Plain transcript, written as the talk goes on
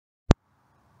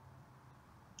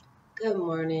Good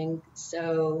morning.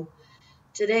 So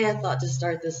today I thought to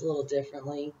start this a little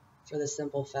differently for the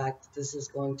simple fact that this is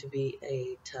going to be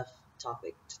a tough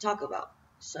topic to talk about.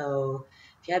 So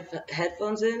if you have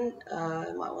headphones in,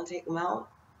 you might want to take them out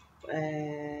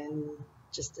and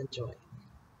just enjoy.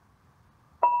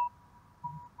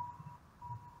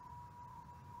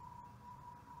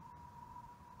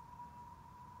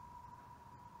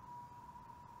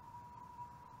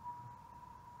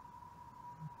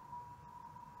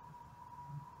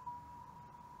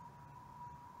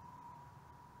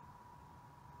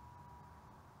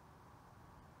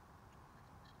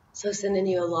 So sending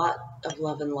you a lot of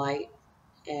love and light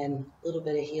and a little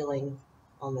bit of healing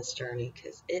on this journey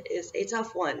because it is a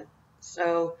tough one.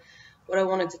 So what I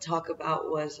wanted to talk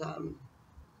about was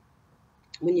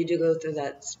when you do go through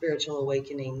that spiritual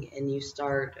awakening and you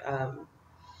start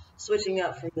switching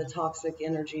up from the toxic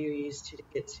energy you're used to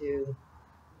get to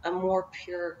a more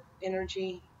pure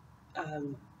energy,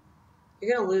 um,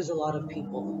 you're going to lose a lot of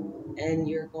people and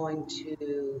you're going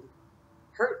to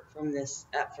hurt from this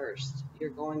at first. You're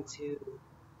going to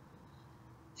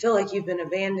feel like you've been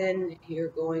abandoned. You're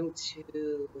going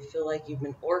to feel like you've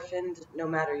been orphaned no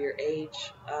matter your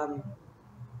age.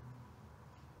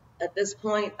 At this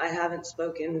point, I haven't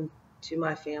spoken to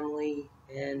my family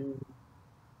and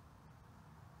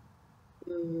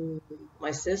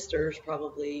my sister's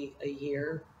probably a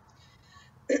year.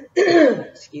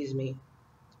 Excuse me.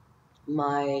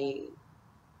 My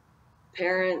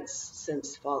parents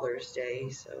since Father's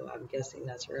Day, so I'm guessing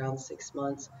that's around 6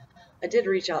 months. I did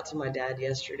reach out to my dad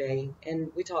yesterday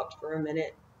and we talked for a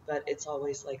minute, but it's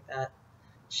always like that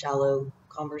shallow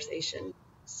conversation.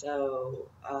 So,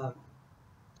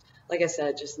 like I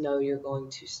said, just know you're going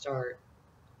to start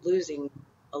losing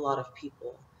a lot of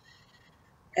people.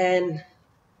 And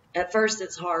at first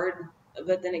it's hard,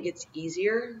 but then it gets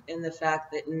easier in the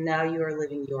fact that now you are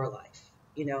living your life,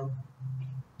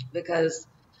 because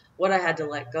what I had to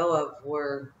let go of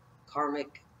were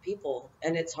karmic people.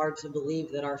 And it's hard to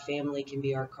believe that our family can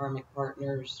be our karmic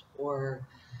partners or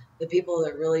the people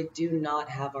that really do not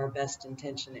have our best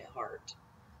intention at heart.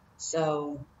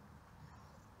 So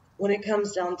when it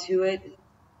comes down to it,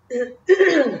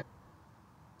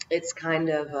 it's kind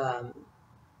of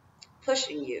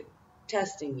pushing you,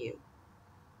 testing you.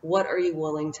 What are you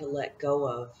willing to let go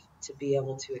of to be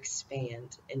able to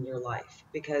expand in your life?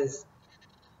 Because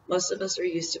most of us are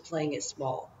used to playing it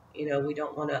small. We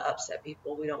don't want to upset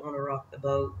people. We don't want to rock the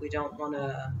boat. We don't want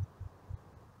to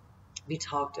be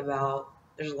talked about.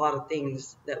 There's a lot of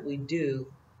things that we do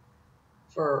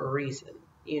for a reason,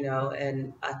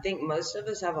 and I think most of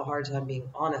us have a hard time being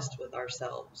honest with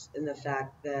ourselves in the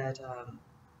fact that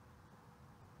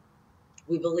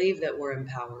we believe that we're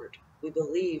empowered. We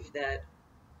believe that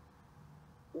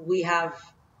we have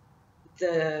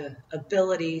the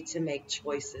ability to make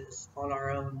choices on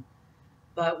our own.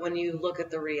 But when you look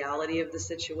at the reality of the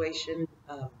situation,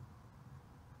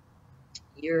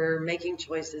 you're making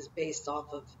choices based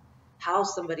off of how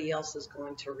somebody else is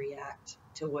going to react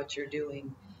to what you're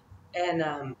doing.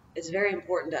 And it's very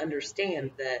important to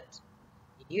understand that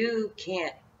you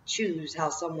can't choose how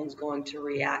someone's going to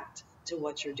react to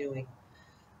what you're doing.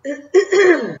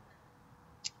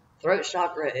 Throat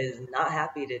chakra is not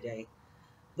happy today.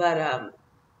 But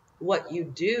what you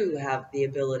do have the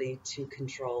ability to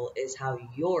control is how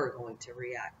you're going to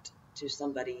react to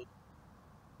somebody,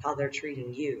 how they're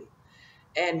treating you.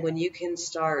 And when you can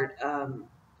start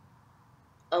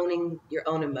owning your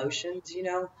own emotions,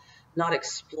 not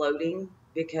exploding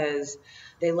because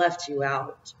they left you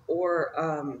out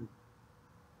or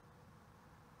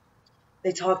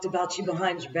they talked about you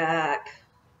behind your back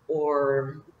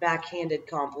or backhanded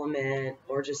compliment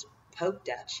or just poked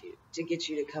at you to get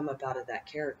you to come up out of that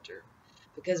character.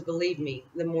 Because believe me,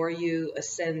 the more you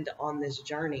ascend on this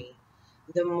journey,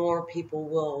 the more people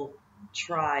will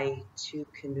try to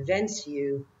convince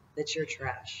you that you're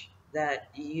trash, that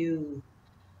you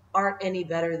aren't any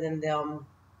better than them.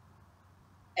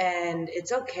 And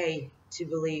it's okay to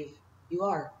believe you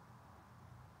are,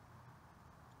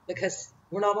 because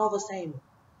we're not all the same.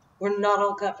 We're not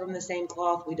all cut from the same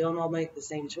cloth. We don't all make the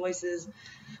same choices.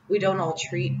 We don't all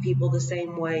treat people the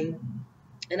same way.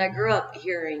 And I grew up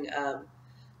hearing,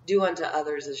 do unto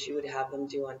others as you would have them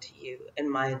do unto you.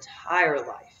 And my entire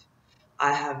life,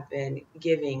 I have been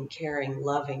giving, caring,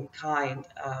 loving, kind,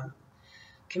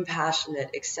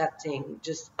 compassionate, accepting,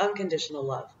 just unconditional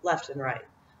love, left and right.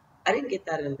 I didn't get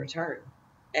that in return.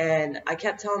 And I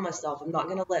kept telling myself, I'm not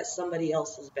going to let somebody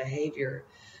else's behavior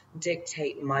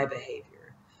dictate my behavior.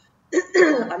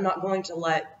 I'm not going to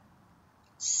let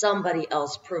somebody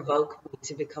else provoke me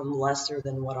to become lesser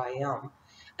than what I am.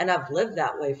 And I've lived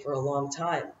that way for a long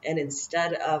time. And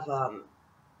instead of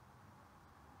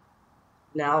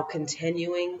now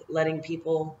continuing letting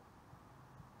people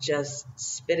just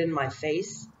spit in my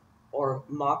face or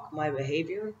mock my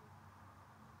behavior,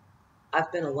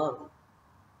 I've been alone.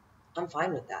 I'm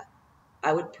fine with that.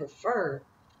 I would prefer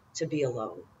to be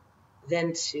alone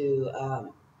than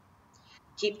to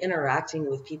keep interacting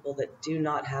with people that do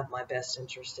not have my best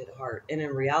interest at heart. And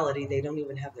in reality, they don't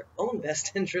even have their own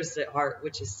best interest at heart,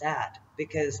 which is sad,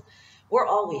 because we're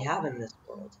all we have in this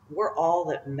world. We're all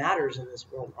that matters in this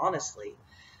world, honestly.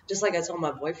 Just like I told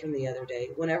my boyfriend the other day,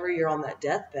 whenever you're on that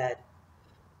deathbed,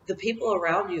 the people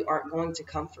around you aren't going to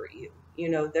comfort you. You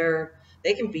know,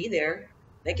 they can be there,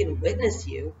 they can witness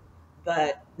you,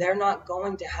 but they're not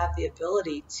going to have the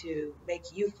ability to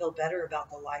make you feel better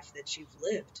about the life that you've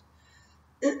lived.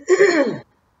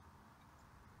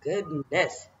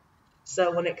 Goodness.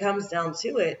 So when it comes down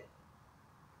to it,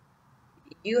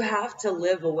 you have to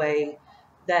live a way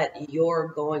that you're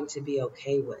going to be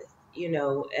okay with, you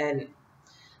know. And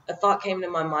a thought came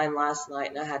to my mind last night,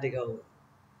 and I had to go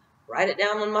write it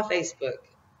down on my Facebook.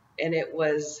 And it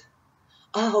was,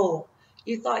 oh,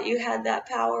 you thought you had that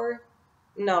power?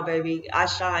 No, baby, I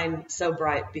shine so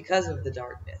bright because of the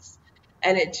darkness.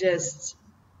 And it just,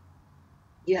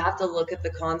 you have to look at the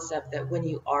concept that when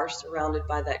you are surrounded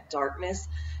by that darkness,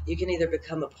 you can either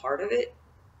become a part of it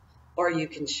or you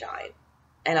can shine.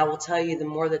 And I will tell you, the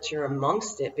more that you're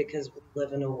amongst it, because we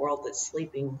live in a world that's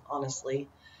sleeping, honestly,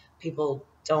 people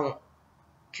don't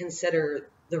consider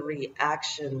the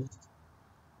reactions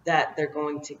that they're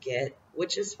going to get,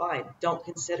 which is fine. Don't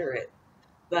consider it.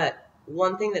 But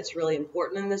one thing that's really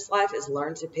important in this life is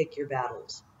learn to pick your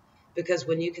battles. Because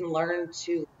when you can learn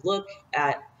to look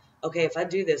at, okay, if I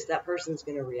do this, that person's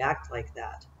going to react like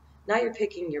that. Now you're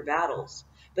picking your battles.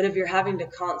 But if you're having to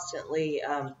constantly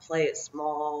play it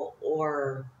small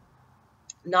or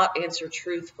not answer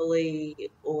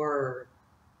truthfully or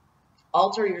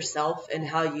alter yourself in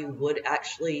how you would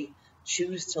actually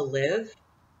choose to live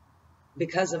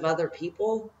because of other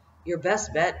people, your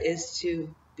best bet is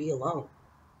to be alone.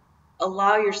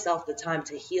 Allow yourself the time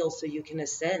to heal so you can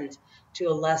ascend to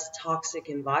a less toxic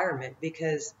environment,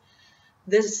 because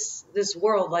this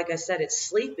world, like I said, it's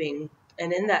sleeping,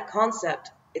 and in that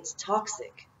concept, it's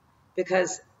toxic.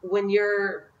 Because when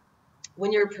you're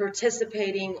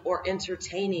participating or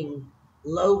entertaining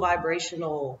low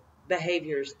vibrational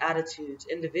behaviors, attitudes,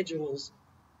 individuals,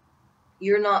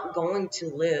 you're not going to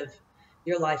live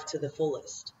your life to the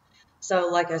fullest. So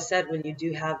like I said, when you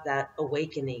do have that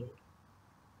awakening,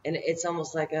 and it's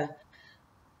almost like a,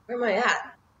 where am I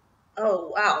at?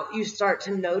 Oh, wow. You start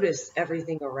to notice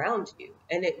everything around you,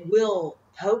 and it will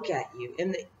poke at you.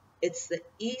 And it's the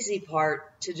easy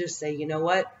part to just say, you know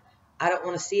what? I don't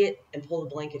want to see it, and pull the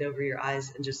blanket over your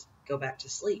eyes and just go back to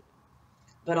sleep.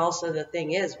 But also the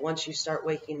thing is, once you start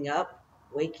waking up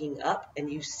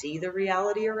and you see the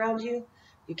reality around you,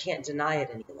 you can't deny it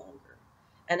any longer.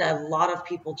 And a lot of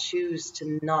people choose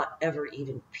to not ever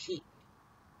even peek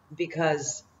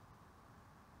because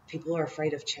people are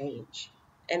afraid of change.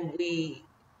 And we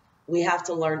have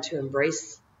to learn to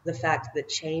embrace the fact that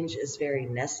change is very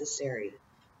necessary,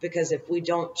 because if we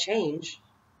don't change,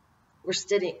 we're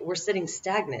sitting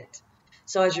stagnant.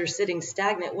 So as you're sitting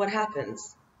stagnant, what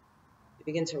happens? You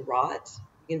begin to rot, you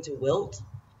begin to wilt,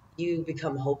 you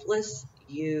become hopeless,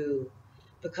 you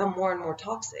become more and more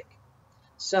toxic.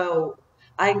 So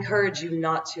I encourage you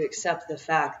not to accept the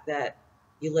fact that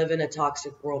you live in a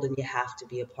toxic world and you have to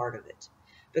be a part of it.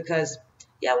 Because,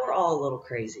 yeah, we're all a little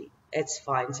crazy. It's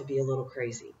fine to be a little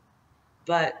crazy.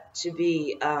 But to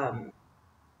be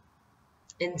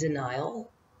in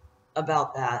denial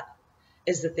about that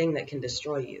is the thing that can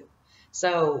destroy you.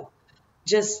 So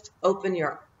just open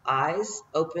your eyes,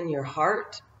 open your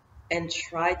heart, and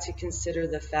try to consider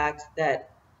the fact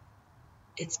that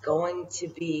it's going to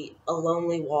be a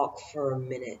lonely walk for a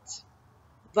minute.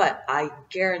 But I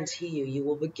guarantee you, you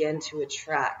will begin to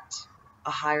attract a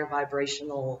higher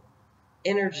vibrational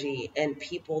energy and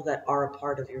people that are a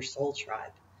part of your soul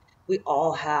tribe. We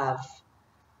all have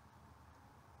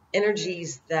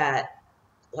energies that,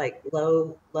 like,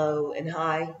 low, and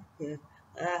high,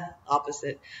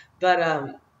 opposite.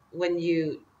 But when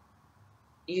you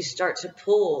start to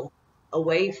pull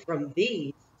away from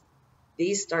these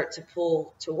start to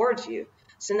pull towards you.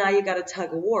 So now you got a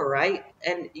tug of war, right?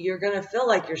 And you're going to feel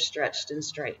like you're stretched and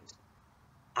strained.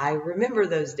 I remember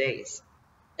those days.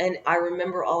 And I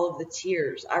remember all of the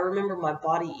tears. I remember my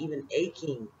body even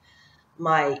aching,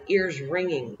 my ears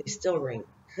ringing. They still ring.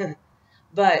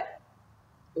 But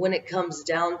when it comes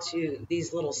down to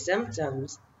these little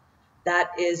symptoms,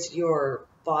 that is your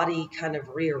body kind of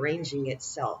rearranging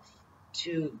itself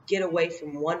to get away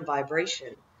from one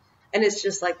vibration. And it's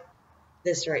just like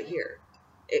this right here.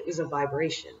 It was a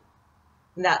vibration.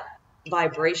 And that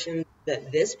vibration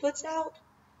that this puts out,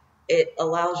 it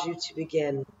allows you to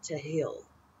begin to heal.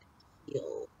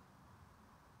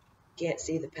 Can't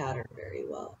see the pattern very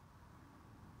well.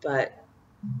 But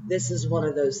this is one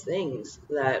of those things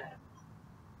that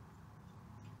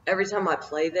every time I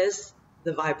play this,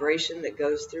 the vibration that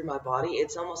goes through my body,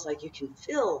 it's almost like you can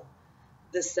feel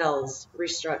the cells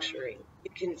restructuring.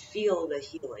 You can feel the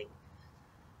healing.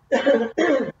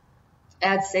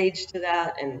 Add sage to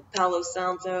that and Palo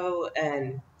Santo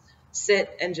and sit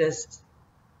and just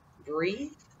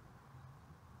breathe.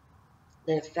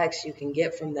 The effects you can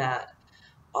get from that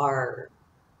are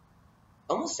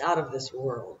almost out of this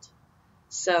world.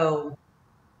 So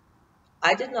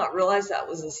I did not realize that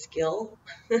was a skill.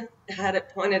 Had it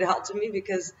pointed out to me,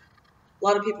 because a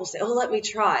lot of people say, oh, let me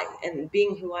try. And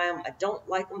being who I am, I don't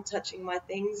like them touching my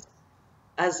things.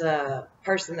 As a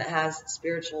person that has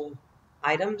spiritual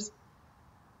items,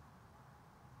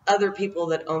 other people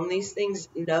that own these things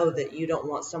know that you don't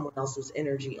want someone else's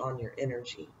energy on your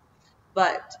energy.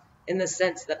 But in the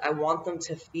sense that I want them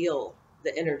to feel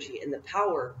the energy and the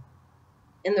power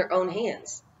in their own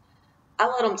hands. I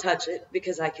let them touch it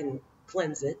because I can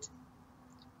cleanse it.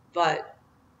 But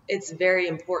it's very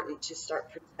important to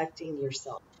start protecting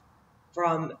yourself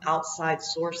from outside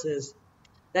sources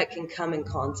that can come in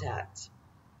contact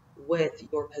with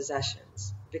your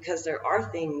possessions. Because there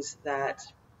are things that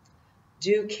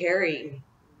do carry,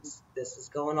 this is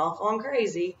going off on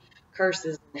crazy,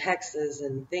 curses and hexes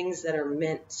and things that are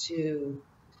meant to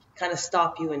kind of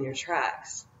stop you in your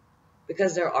tracks.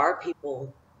 Because there are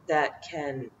people that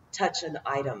can touch an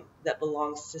item that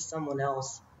belongs to someone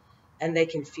else and they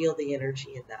can feel the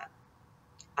energy in that.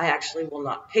 I actually will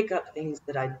not pick up things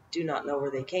that I do not know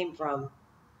where they came from,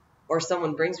 or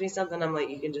someone brings me something, I'm like,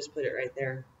 you can just put it right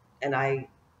there. And I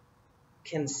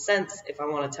can sense if I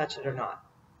want to touch it or not.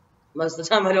 Most of the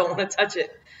time I don't want to touch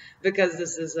it because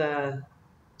this is a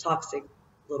toxic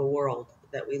little world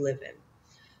that we live in.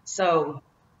 So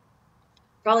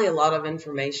probably a lot of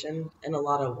information and a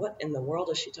lot of what in the world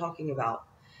is she talking about?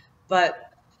 But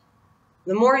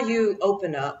the more you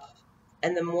open up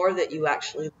and the more that you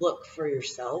actually look for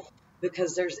yourself,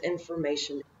 because there's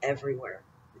information everywhere.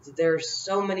 There's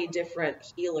so many different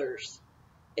healers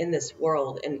in this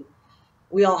world, and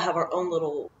we all have our own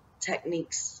little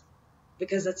techniques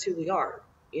because that's who we are.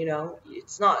 You know,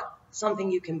 it's not something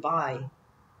you can buy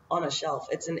on a shelf.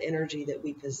 It's an energy that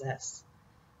we possess.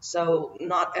 So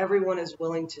not everyone is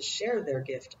willing to share their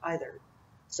gift either.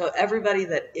 So everybody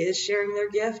that is sharing their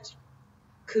gift,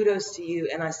 kudos to you,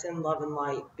 and I send love and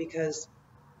light, because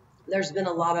there's been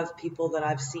a lot of people that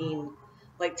I've seen,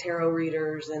 like tarot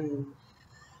readers and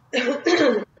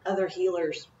other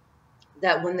healers,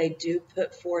 that when they do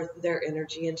put forth their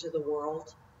energy into the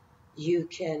world, you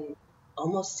can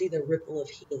almost see the ripple of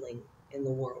healing in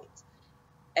the world.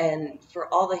 And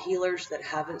for all the healers that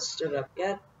haven't stood up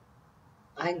yet,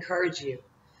 I encourage you.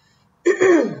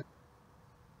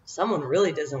 Someone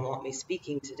really doesn't want me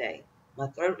speaking today. My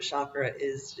throat chakra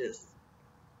is just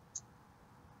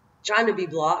trying to be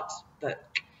blocked, but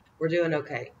we're doing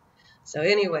okay. So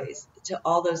anyways, to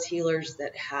all those healers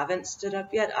that haven't stood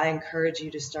up yet, I encourage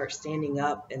you to start standing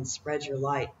up and spread your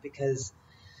light, because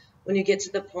when you get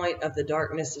to the point of the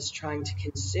darkness is trying to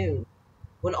consume,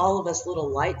 when all of us little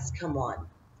lights come on,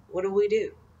 what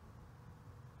do?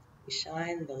 We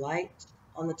shine the light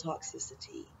on the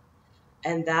toxicity.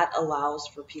 And that allows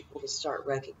for people to start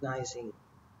recognizing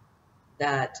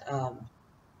that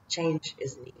change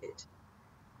is needed.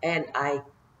 And I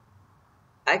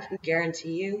can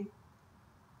guarantee you,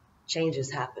 change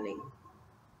is happening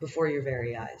before your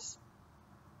very eyes.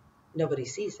 Nobody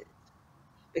sees it.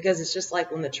 Because it's just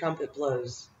like when the trumpet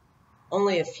blows,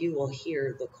 only a few will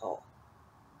hear the call.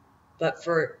 But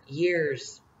for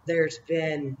years, there's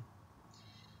been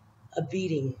a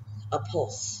beating, a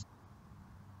pulse.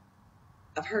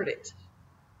 I've heard it.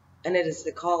 And it is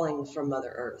the calling from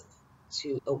Mother Earth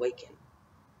to awaken.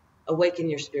 Awaken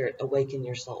your spirit, awaken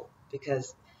your soul.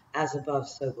 Because as above,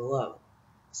 so below.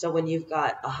 So when you've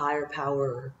got a higher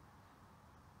power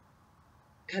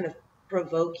kind of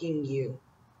provoking you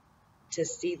to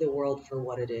see the world for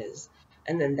what it is,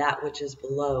 and then that which is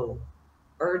below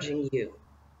urging you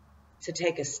to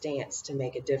take a stance to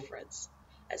make a difference,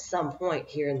 at some point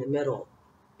here in the middle,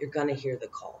 you're going to hear the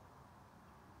call.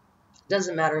 It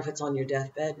doesn't matter if it's on your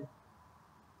deathbed.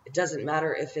 It doesn't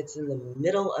matter if it's in the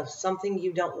middle of something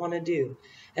you don't want to do,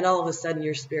 and all of a sudden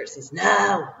your spirit says,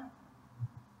 no!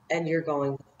 And you're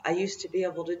going, I used to be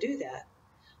able to do that.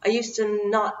 I used to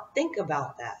not think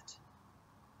about that.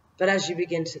 But as you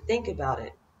begin to think about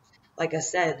it, like I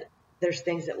said, there's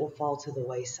things that will fall to the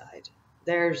wayside.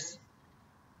 There's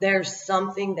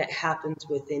something that happens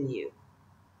within you.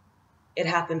 It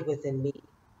happened within me.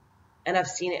 And I've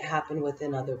seen it happen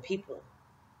within other people.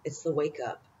 It's the wake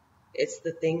up. It's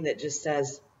the thing that just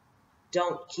says,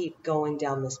 don't keep going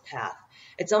down this path.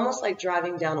 It's almost like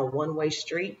driving down a one-way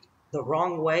street the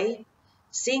wrong way,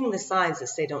 seeing the signs that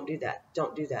say, don't do that,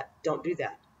 don't do that, don't do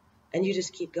that. And you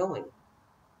just keep going.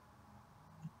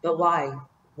 But why?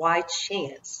 Why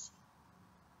chance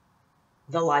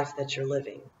the life that you're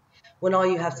living when all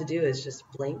you have to do is just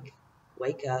blink,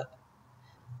 wake up,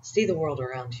 see the world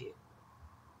around you?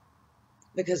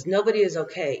 Because nobody is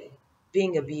okay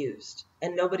being abused,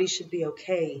 and nobody should be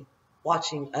okay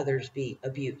watching others be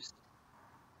abused.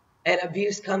 And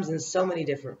abuse comes in so many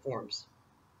different forms.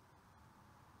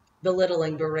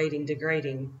 Belittling, berating,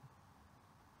 degrading,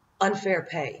 unfair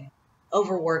pay,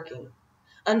 overworking,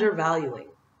 undervaluing,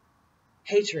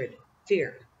 hatred,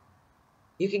 fear.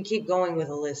 You can keep going with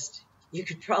a list. You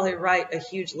could probably write a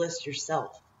huge list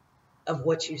yourself of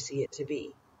what you see it to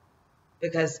be,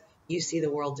 because you see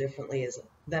the world differently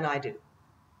than I do.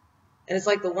 And it's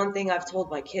like the one thing I've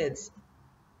told my kids,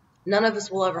 none of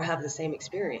us will ever have the same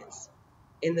experience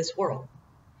in this world.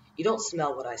 You don't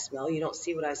smell what I smell. You don't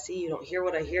see what I see. You don't hear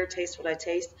what I hear, taste what I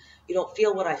taste. You don't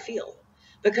feel what I feel.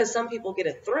 Because some people get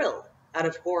a thrill out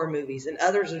of horror movies and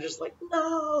others are just like,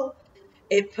 no.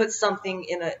 It puts something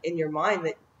in your mind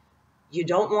that you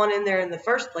don't want in there in the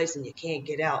first place and you can't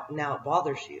get out, and now it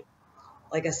bothers you.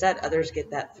 Like I said, others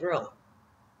get that thrill.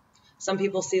 Some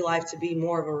people see life to be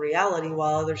more of a reality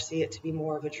while others see it to be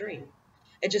more of a dream.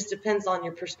 It just depends on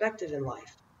your perspective in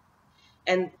life.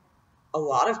 And a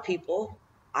lot of people,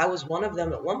 I was one of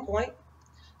them at one point,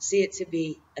 see it to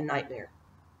be a nightmare.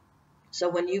 So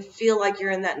when you feel like you're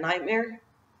in that nightmare,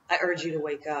 I urge you to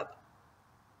wake up.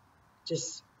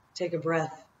 Just take a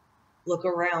breath, look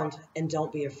around, and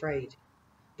don't be afraid.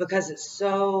 Because it's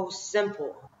so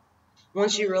simple.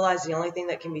 Once you realize the only thing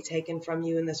that can be taken from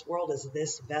you in this world is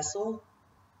this vessel,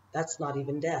 that's not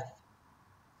even death.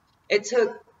 It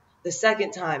took the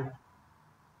second time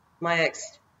my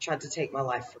ex tried to take my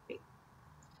life from me.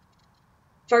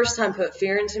 First time put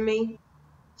fear into me.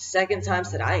 Second time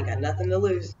said, I ain't got nothing to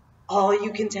lose. All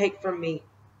you can take from me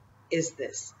is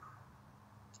this.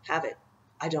 Have it.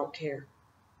 I don't care.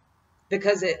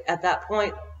 Because at that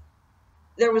point,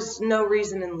 there was no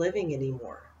reason in living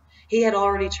anymore. He had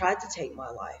already tried to take my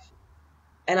life.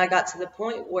 And I got to the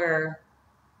point where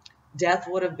death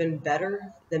would have been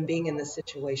better than being in the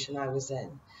situation I was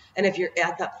in. And if you're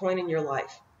at that point in your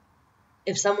life,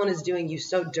 if someone is doing you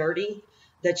so dirty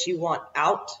that you want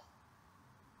out,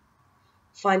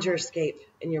 find your escape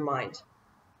in your mind.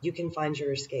 You can find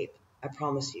your escape, I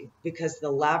promise you. Because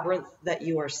the labyrinth that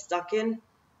you are stuck in,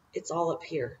 it's all up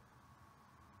here.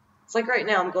 It's like right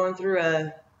now I'm going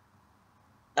through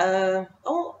I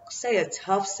won't say a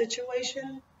tough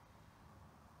situation.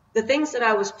 The things that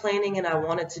I was planning and I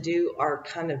wanted to do are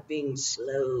kind of being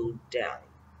slowed down.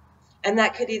 And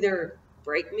that could either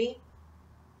break me,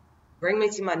 bring me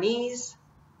to my knees,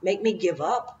 make me give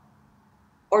up,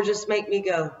 or just make me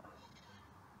go,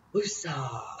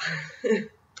 woosah.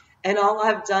 And all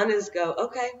I've done is go,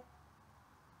 okay,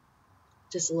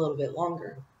 just a little bit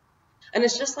longer. And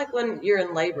it's just like when you're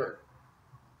in labor.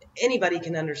 Anybody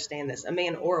can understand this, a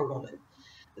man or a woman,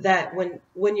 that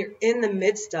when you're in the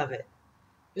midst of it,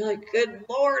 you're like, good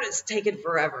Lord, it's taken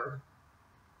forever.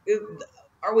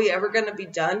 Are we ever going to be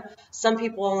done? Some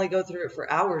people only go through it for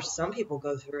hours. Some people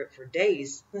go through it for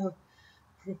days.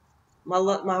 My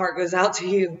heart goes out to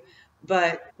you.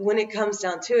 But when it comes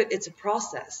down to it, it's a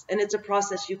process. And it's a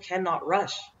process you cannot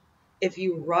rush. If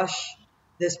you rush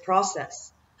this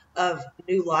process of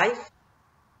new life,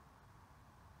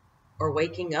 or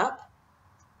waking up,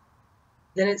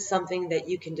 then it's something that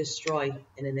you can destroy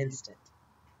in an instant.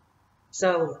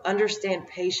 So understand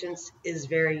patience is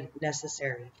very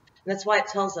necessary. And that's why it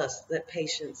tells us that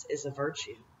patience is a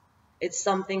virtue. It's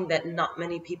something that not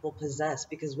many people possess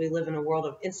because we live in a world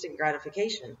of instant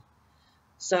gratification.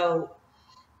 So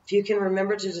if you can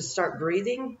remember to just start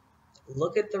breathing,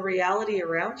 look at the reality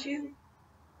around you,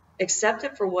 accept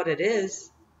it for what it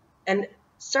is, and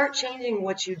start changing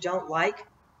what you don't like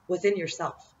within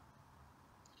yourself.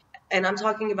 And I'm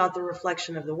talking about the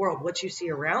reflection of the world, what you see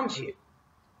around you.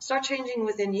 Start changing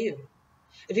within you.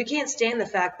 If you can't stand the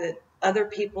fact that other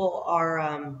people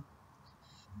are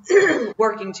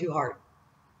working too hard,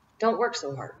 don't work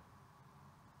so hard.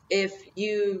 If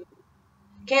you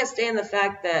can't stand the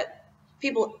fact that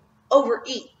people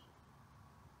overeat,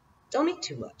 don't eat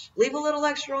too much. Leave a little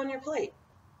extra on your plate.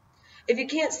 If you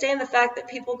can't stand the fact that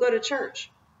people go to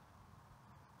church,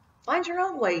 find your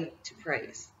own way to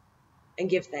praise and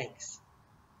give thanks.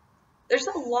 There's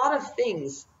a lot of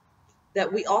things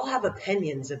that we all have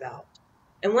opinions about.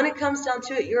 And when it comes down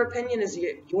to it, your opinion is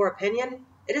your opinion.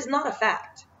 It is not a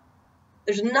fact.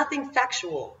 There's nothing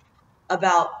factual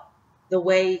about the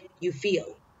way you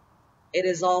feel. It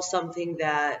is all something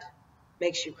that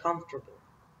makes you comfortable.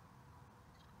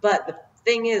 But the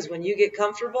thing is, when you get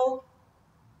comfortable,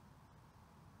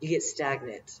 you get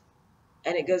stagnant.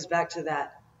 And it goes back to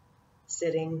that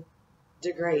sitting,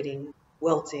 degrading,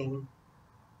 wilting,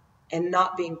 and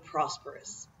not being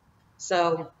prosperous.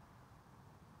 So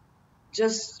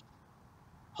just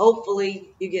hopefully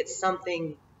you get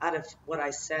something out of what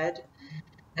I said.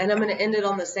 And I'm going to end it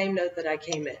on the same note that I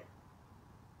came in.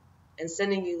 And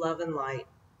sending you love and light.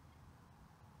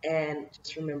 And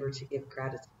just remember to give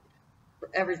gratitude for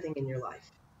everything in your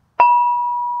life.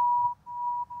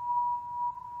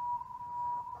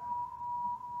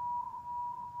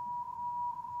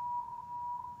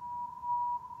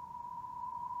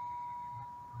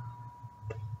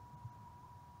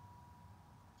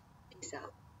 Peace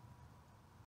out.